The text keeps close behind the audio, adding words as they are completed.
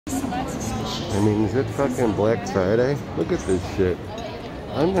I mean, is it fucking Black Friday? Look at this shit.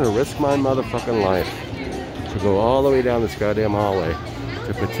 I'm gonna risk my motherfucking life to go all the way down this goddamn hallway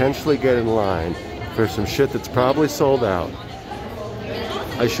to potentially get in line for some shit that's probably sold out.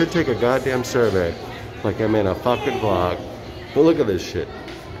 I should take a goddamn survey like I'm in a fucking vlog. But look at this shit.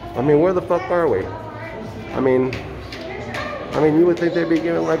 I mean, where the fuck are we? I mean, you would think they'd be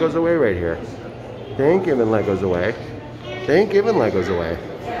giving Legos away right here. They ain't giving Legos away. They ain't giving Legos away.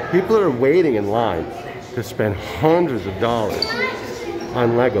 People are waiting in line to spend hundreds of dollars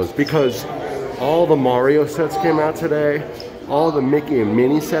on Legos because all the Mario sets came out today. All the Mickey and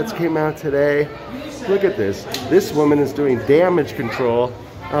Minnie sets came out today. Look at this. This woman is doing damage control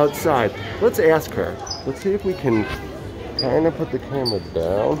outside. Let's ask her. Let's see if we can kind of put the camera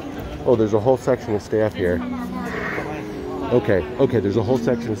down. Oh, there's a whole section of staff here. Okay, there's a whole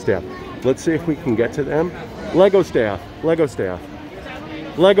section of staff. Let's see if we can get to them. Lego staff, Lego staff,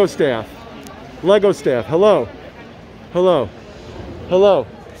 Lego staff, Lego staff. Hello, hello, hello,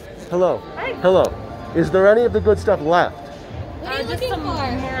 hello, hello. Is there any of the good stuff left? What are you looking for?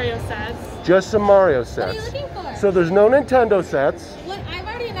 Mario sets. Just some Mario sets. What are you looking for? So there's no Nintendo sets. What, I've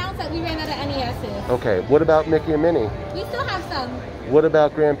already announced that we ran out of NESs. Okay, what about Mickey and Minnie? We still have some. What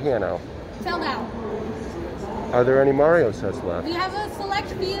about Grand Piano? Sold out. Are there any Mario sets left? We have a select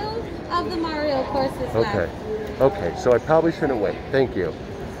few of the Mario courses left. Okay, so I probably shouldn't wait. Thank you.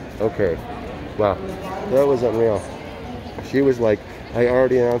 Okay, wow, that was unreal. She was like, I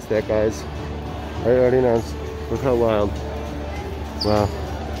already announced that, guys. I already announced. Look how wild. Wow.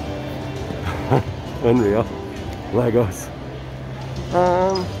 Unreal. Legos.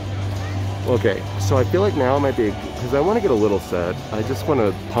 Okay, so I feel like now might be, because I want to get a little set. I just want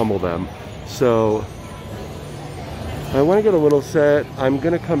to pummel them. So I want to get a little set. I'm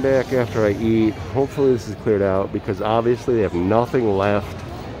going to come back after I eat. Hopefully this is cleared out because obviously they have nothing left.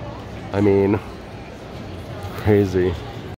 I mean, crazy.